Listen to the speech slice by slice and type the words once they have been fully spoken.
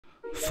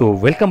So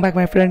welcome back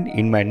my friend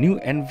in my new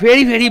and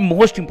very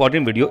most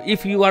important video.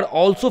 If you are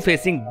also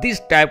facing this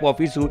type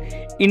of issue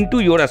into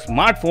your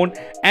smartphone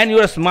and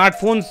your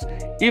smartphones,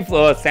 if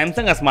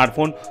Samsung a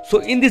smartphone,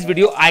 so in this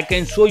video I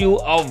can show you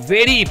a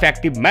very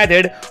effective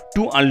method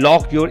to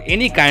unlock your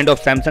any kind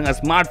of Samsung a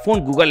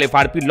smartphone Google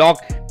FRP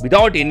lock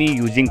without any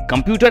using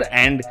computer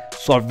and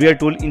software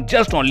tool. In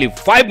just only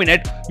 5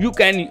 minutes you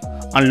can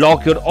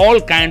unlock your all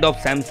kind of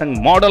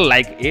Samsung model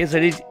like A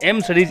series, M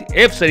series,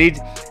 F series,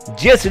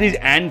 J series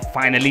and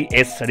finally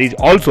S series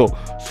also.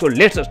 So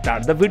let's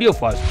start the video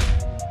first.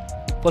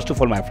 First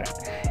of all my friend,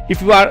 if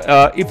you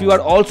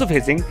are also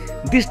facing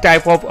this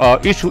type of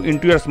issue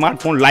into your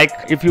smartphone, like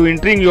if you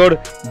entering your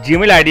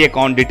Gmail ID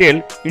account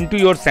detail into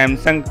your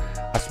Samsung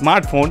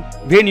smartphone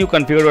when you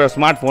configure your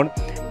smartphone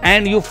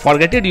and you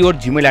forgetted your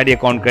Gmail ID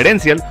account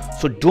credential,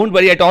 so don't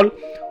worry at all.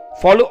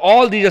 Follow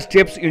all these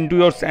steps into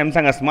your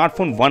Samsung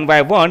smartphone one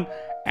by one,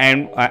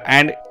 and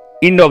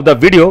end of the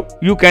video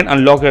you can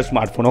unlock your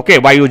smartphone, okay,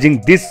 by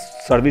using this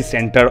service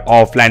center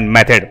offline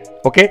method.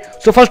 Okay,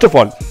 so first of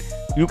all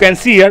you can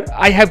see here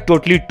I have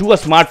totally two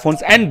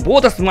smartphones and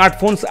both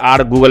smartphones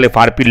are Google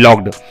FRP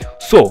logged.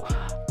 So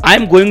I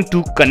am going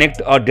to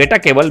connect a data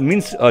cable,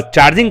 means a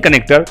charging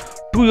connector,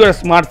 to your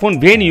smartphone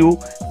when you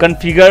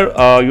configure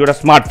your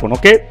smartphone.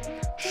 Okay,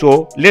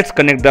 so let's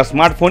connect the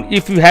smartphone.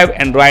 If you have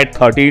Android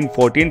 13,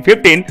 14,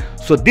 15,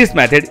 so this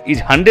method is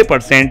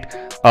 100%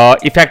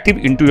 effective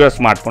into your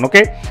smartphone.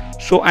 Okay,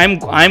 so I'm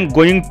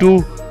going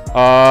to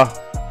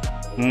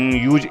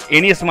use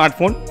any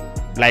smartphone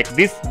like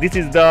this. This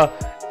is the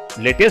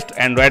latest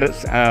Android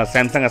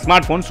Samsung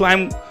smartphone, so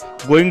I'm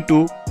going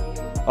to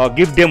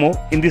give demo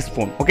in this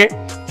phone. Okay,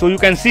 so you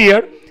can see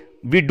here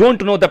we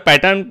don't know the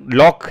pattern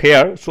lock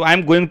here, so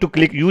I'm going to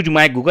click use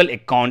my Google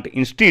account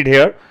instead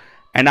here.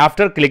 And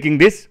after clicking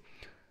this,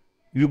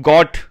 you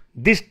got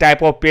this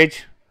type of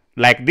page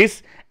like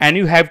this, and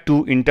you have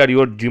to enter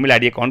your Gmail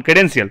ID account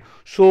credential.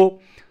 So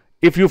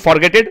if you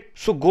forget it,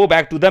 so go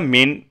back to the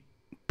main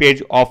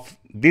page of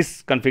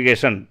this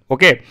configuration.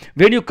 Okay,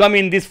 when you come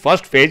in this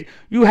first page,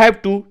 you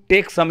have to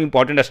take some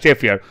important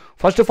step here.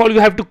 First of all, you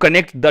have to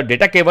connect the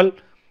data cable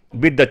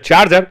with the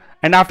charger,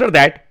 and after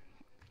that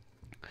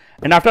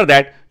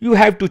you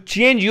have to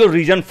change your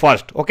region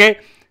first. Okay,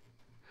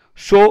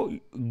 so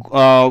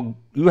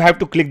you have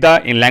to click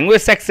the in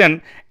language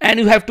section and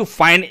you have to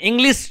find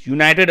English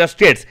United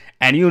States,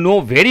 and you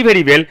know very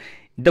well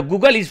the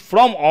Google is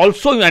from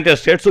also United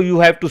States, so you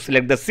have to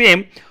select the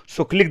same.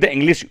 So click the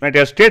English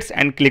United States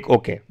and click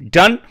OK.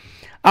 Done.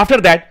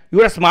 After that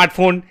your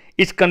smartphone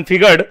is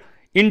configured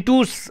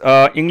into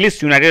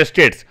English United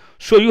States,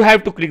 so you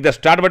have to click the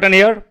start button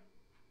here.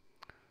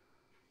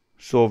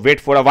 So wait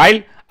for a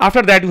while.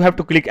 After that you have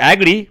to click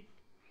agree,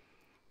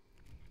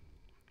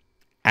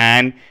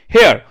 and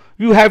here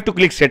you have to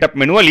click setup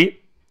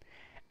manually,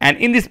 and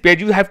in this page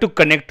you have to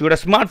connect your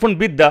smartphone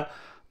with the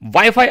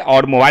Wi-Fi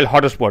or mobile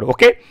hotspot.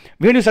 Okay,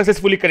 when you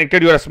successfully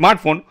connected your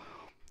smartphone,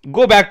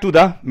 go back to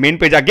the main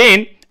page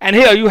again, and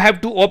here you have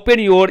to open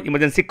your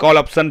emergency call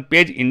option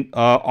page in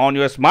on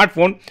your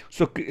smartphone.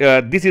 So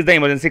this is the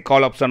emergency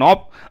call option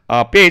of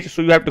page,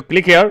 so you have to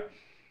click here,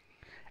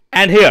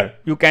 and here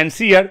you can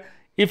see here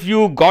if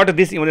you got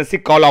this emergency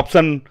call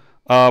option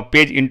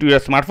page into your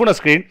smartphone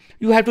screen,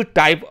 you have to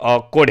type a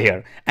code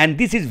here, and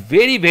this is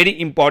very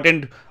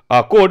important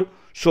code.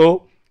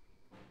 So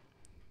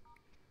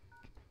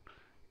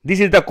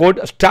this is the code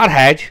 *#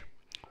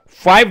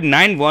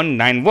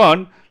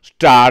 59191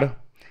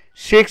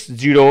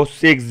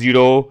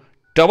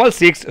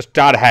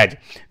 *606066#.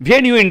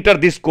 When you enter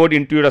this code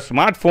into your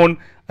smartphone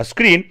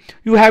screen,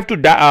 you have to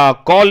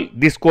call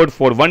this code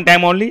for one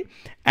time only,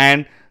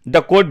 and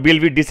the code will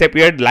be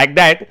disappeared like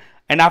that.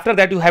 And after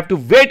that you have to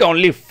wait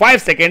only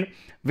 5 seconds.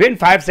 When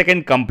 5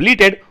 seconds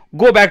completed,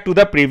 go back to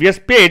the previous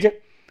page,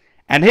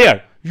 and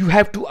here you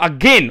have to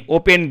again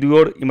open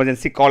your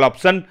emergency call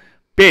option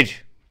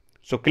page.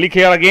 So click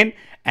here again,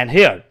 and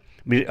here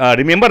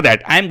remember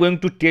that I am going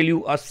to tell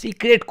you a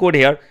secret code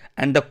here,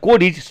 and the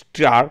code is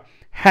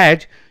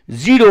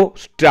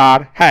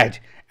 *#0*#,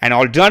 and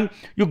all done.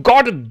 You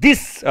got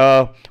this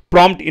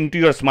prompt into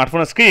your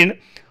smartphone screen.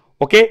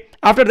 Okay,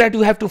 after that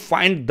you have to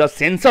find the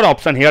sensor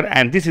option here,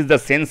 and this is the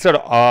sensor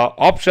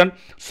option.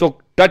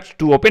 So touch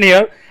to open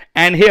here,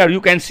 and here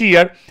you can see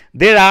here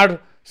there are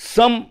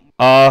some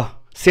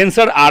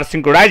sensor are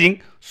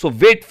synchronizing. So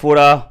wait for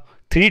a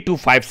 3 to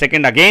 5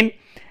 second again,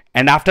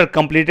 and after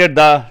completed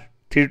the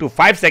 3 to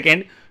 5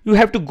 second you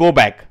have to go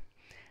back.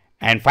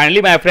 And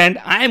finally my friend,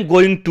 I am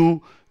going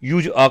to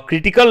use a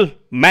critical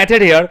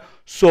method here,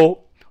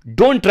 so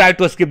don't try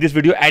to skip this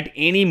video at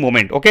any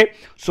moment. Okay,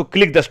 so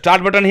click the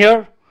start button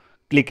here,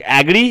 click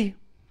agree,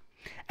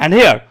 and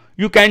here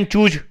you can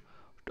choose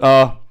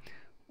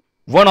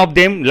one of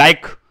them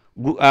like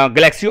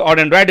Galaxy or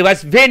Android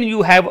device. When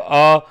you have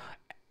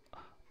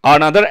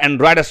another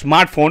Android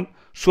smartphone,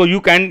 so you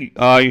can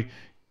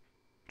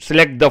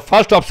select the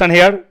first option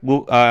here.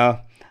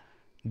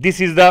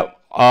 This is the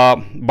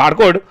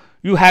barcode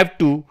you have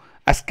to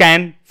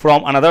scan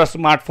from another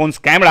smartphone's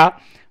camera.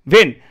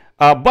 When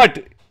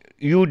but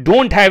you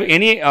don't have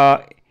any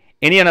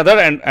another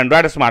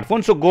Android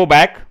smartphone, so go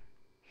back,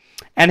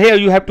 and here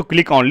you have to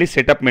click only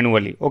setup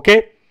manually.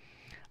 Okay,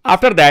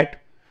 after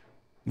that,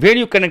 when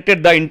you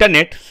connected the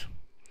internet,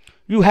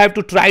 you have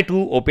to try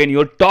to open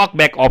your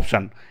Talkback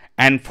option,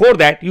 and for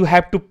that you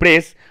have to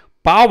press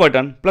power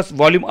button plus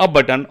volume up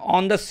button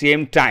on the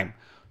same time.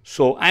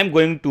 So I am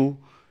going to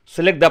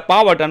select the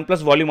power button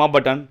plus volume up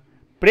button,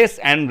 press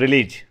and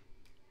release.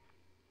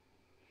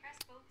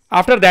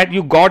 After that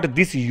you got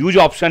this huge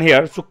option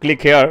here, so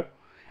click here,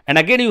 and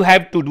again you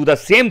have to do the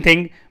same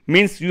thing,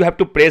 means you have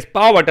to press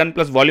power button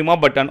plus volume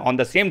up button on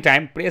the same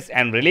time, press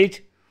and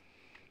release,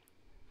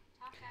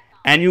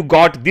 and you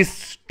got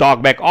this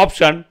Talkback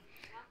option.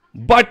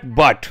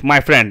 But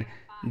my friend,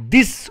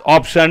 this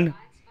option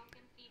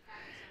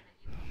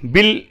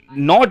will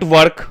not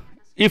work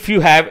if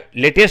you have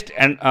latest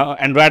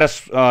Android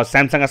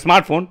Samsung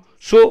smartphone.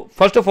 So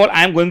first of all,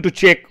 I am going to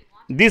check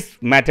this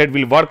method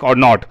will work or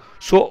not.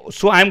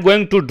 So I am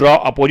going to draw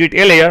opposite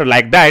a layer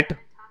like that.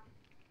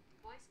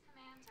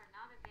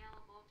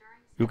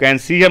 You can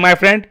see here, my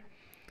friend,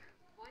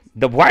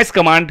 the voice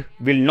command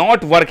will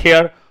not work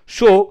here.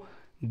 So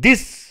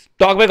this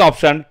Talkback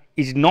option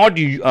is not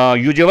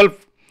usable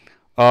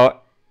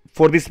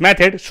for this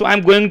method. So I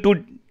am going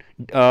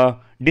to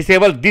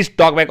disable this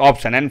Talkback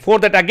option, and for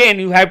that again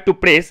you have to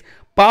press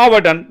power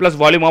button plus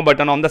volume up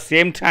button on the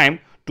same time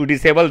to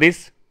disable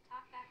this.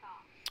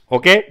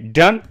 Okay,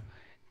 done.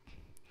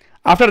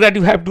 After that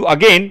you have to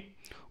again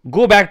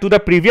go back to the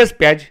previous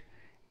page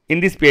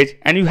in this page,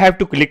 and you have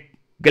to click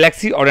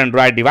Galaxy or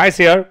Android device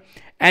here,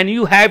 and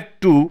you have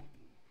to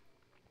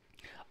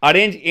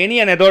arrange any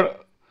another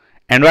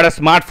Android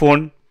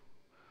smartphone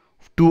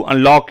to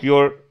unlock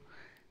your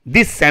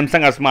this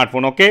Samsung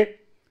smartphone. Okay,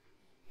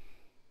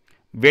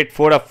 wait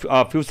for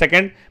a few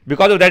seconds.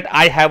 Because of that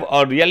I have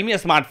a Realme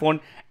smartphone,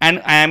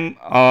 and I am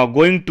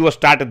going to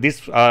start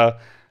this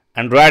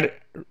Android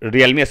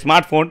Realme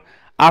smartphone.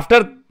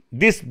 After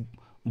this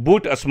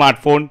boot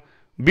smartphone,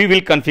 we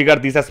will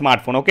configure this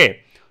smartphone.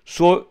 Okay,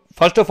 so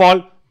first of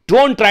all,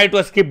 don't try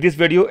to skip this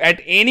video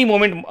at any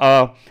moment,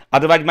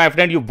 otherwise my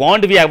friend, you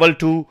won't be able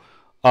to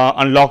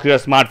unlock your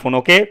smartphone.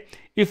 Okay,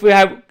 if you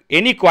have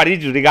any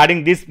queries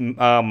regarding this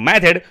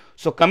method,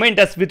 so comment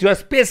us with your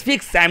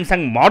specific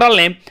Samsung model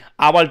name.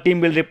 Our team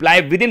will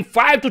reply within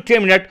 5 to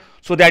 10 minutes,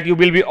 so that you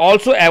will be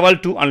also able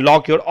to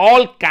unlock your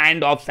all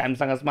kind of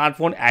Samsung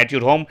smartphone at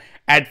your home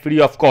at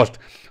free of cost.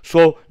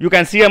 So you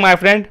can see here, my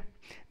friend,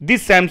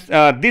 this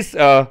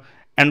Android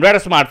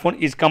smartphone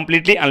is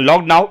completely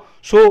unlocked now.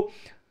 So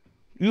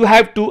you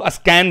have to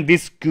scan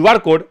this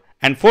QR code,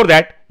 and for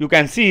that you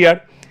can see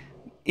here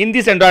in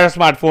this Android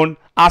smartphone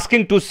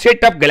asking to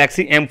set up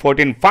Galaxy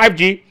M14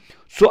 5G.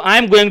 So I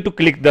am going to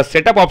click the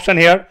setup option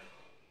here.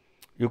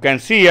 You can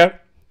see here,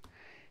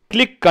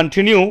 click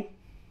continue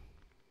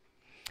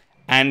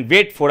and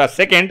wait for a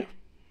second.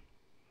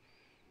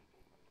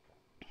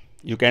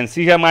 You can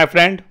see here, my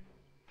friend,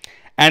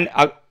 and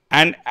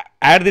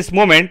at this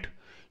moment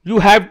you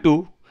have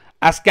to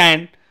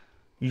scan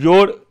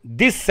your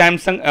this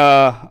Samsung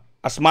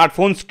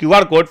smartphone's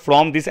QR code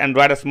from this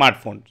Android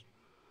smartphone.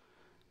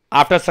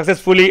 After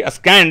successfully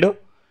scanned,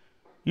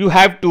 you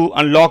have to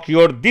unlock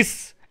your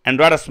this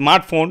Android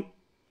smartphone,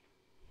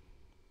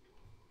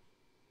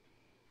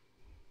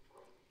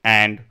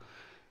 and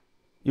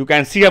you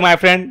can see here, my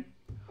friend,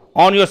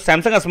 on your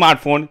Samsung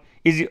smartphone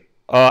is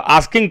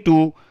asking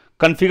to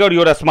configure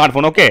your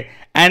smartphone. Okay,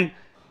 and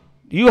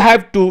you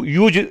have to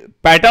use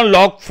pattern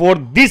lock for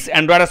this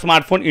Android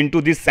smartphone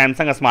into this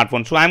Samsung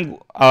smartphone. So I'm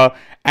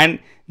and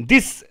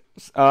this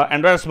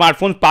Android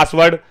smartphone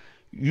password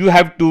you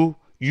have to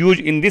use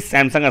in this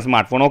Samsung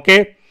smartphone.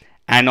 Okay,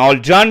 and all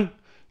done,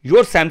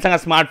 your Samsung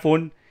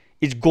smartphone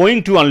is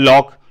going to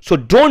unlock. So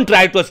don't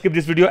try to skip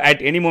this video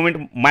at any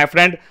moment, my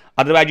friend,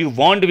 otherwise you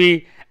won't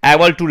be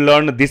able to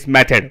learn this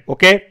method.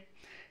 Okay,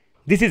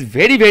 this is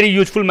very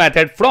useful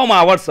method from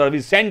our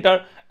service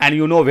center, and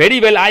you know very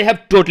well I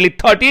have totally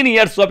 13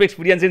 years of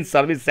experience in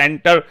service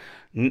center,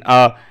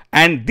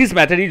 and this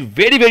method is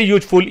very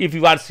useful if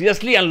you are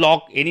seriously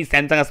unlock any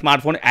Samsung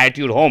smartphone at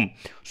your home.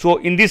 So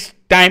in this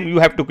time you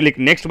have to click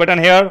next button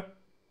here,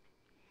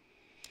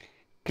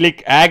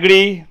 click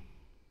agree,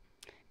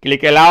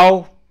 click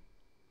allow.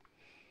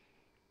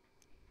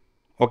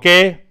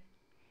 Okay,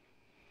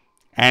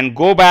 and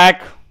go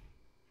back,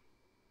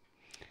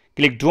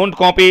 click don't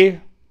copy,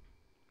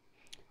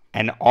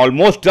 and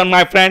almost done,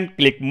 my friend.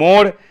 Click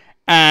more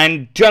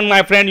and done,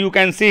 my friend. You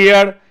can see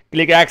here,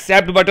 click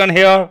accept button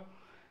here,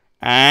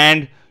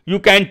 and you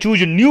can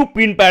choose new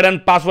pin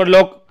pattern password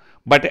lock,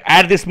 but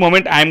at this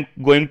moment I am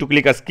going to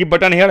click a skip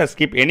button here,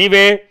 skip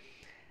anyway,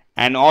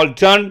 and all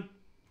done.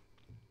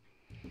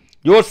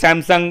 Your this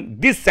Samsung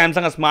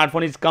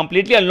smartphone is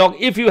completely unlocked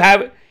if you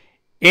have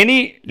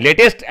any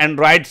latest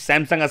Android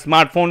Samsung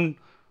smartphone.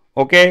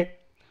 Okay,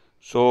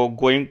 so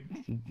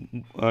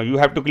you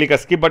have to click a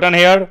skip button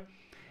here,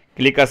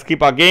 click a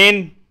skip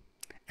again,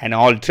 and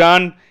all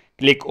done.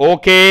 Click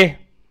OK,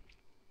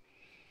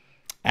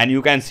 and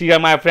you can see here,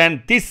 my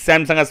friend, this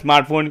Samsung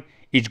smartphone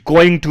is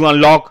going to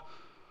unlock.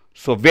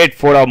 So wait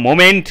for a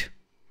moment.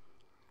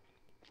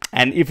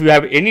 And if you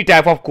have any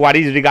type of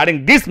queries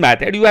regarding this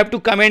method, you have to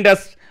comment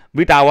us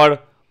with our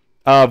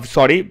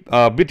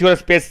with your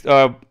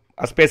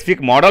a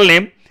specific model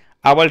name.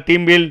 Our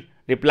team will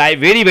reply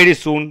very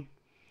soon.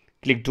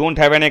 Click don't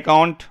have an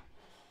account,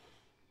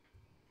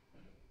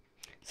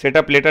 set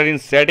up later in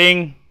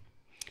setting,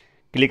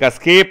 click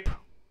skip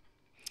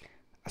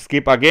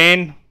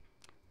again,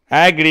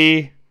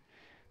 agree,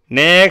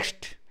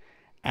 next,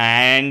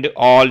 and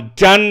all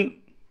done.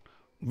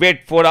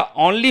 Wait for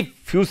only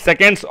few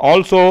seconds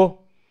also,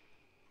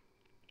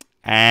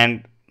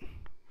 and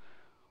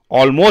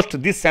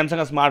almost this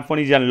Samsung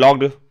smartphone is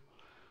unlocked.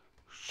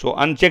 So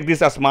uncheck this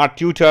smart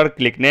tutor,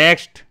 click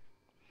next,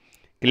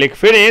 click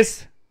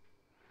finish,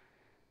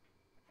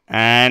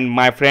 and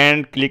my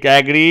friend click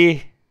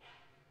agree,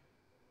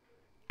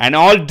 and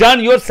all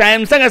done. Your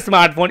Samsung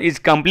smartphone is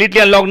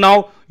completely unlocked.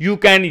 Now you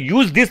can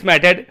use this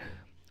method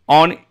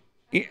on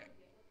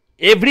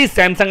every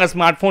Samsung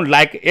smartphone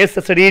like S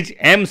series,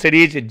 M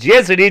series,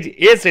 J series,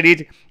 A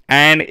series,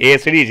 and A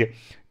series.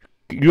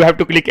 You have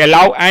to click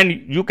allow, and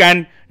you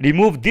can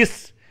remove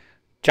this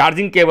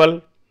charging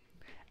cable.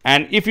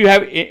 And if you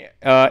have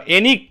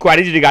any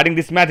queries regarding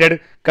this method,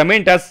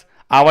 comment us.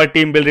 Our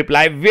team will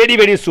reply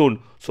very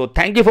soon. So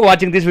thank you for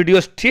watching this video.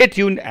 Stay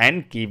tuned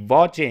and keep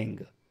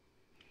watching.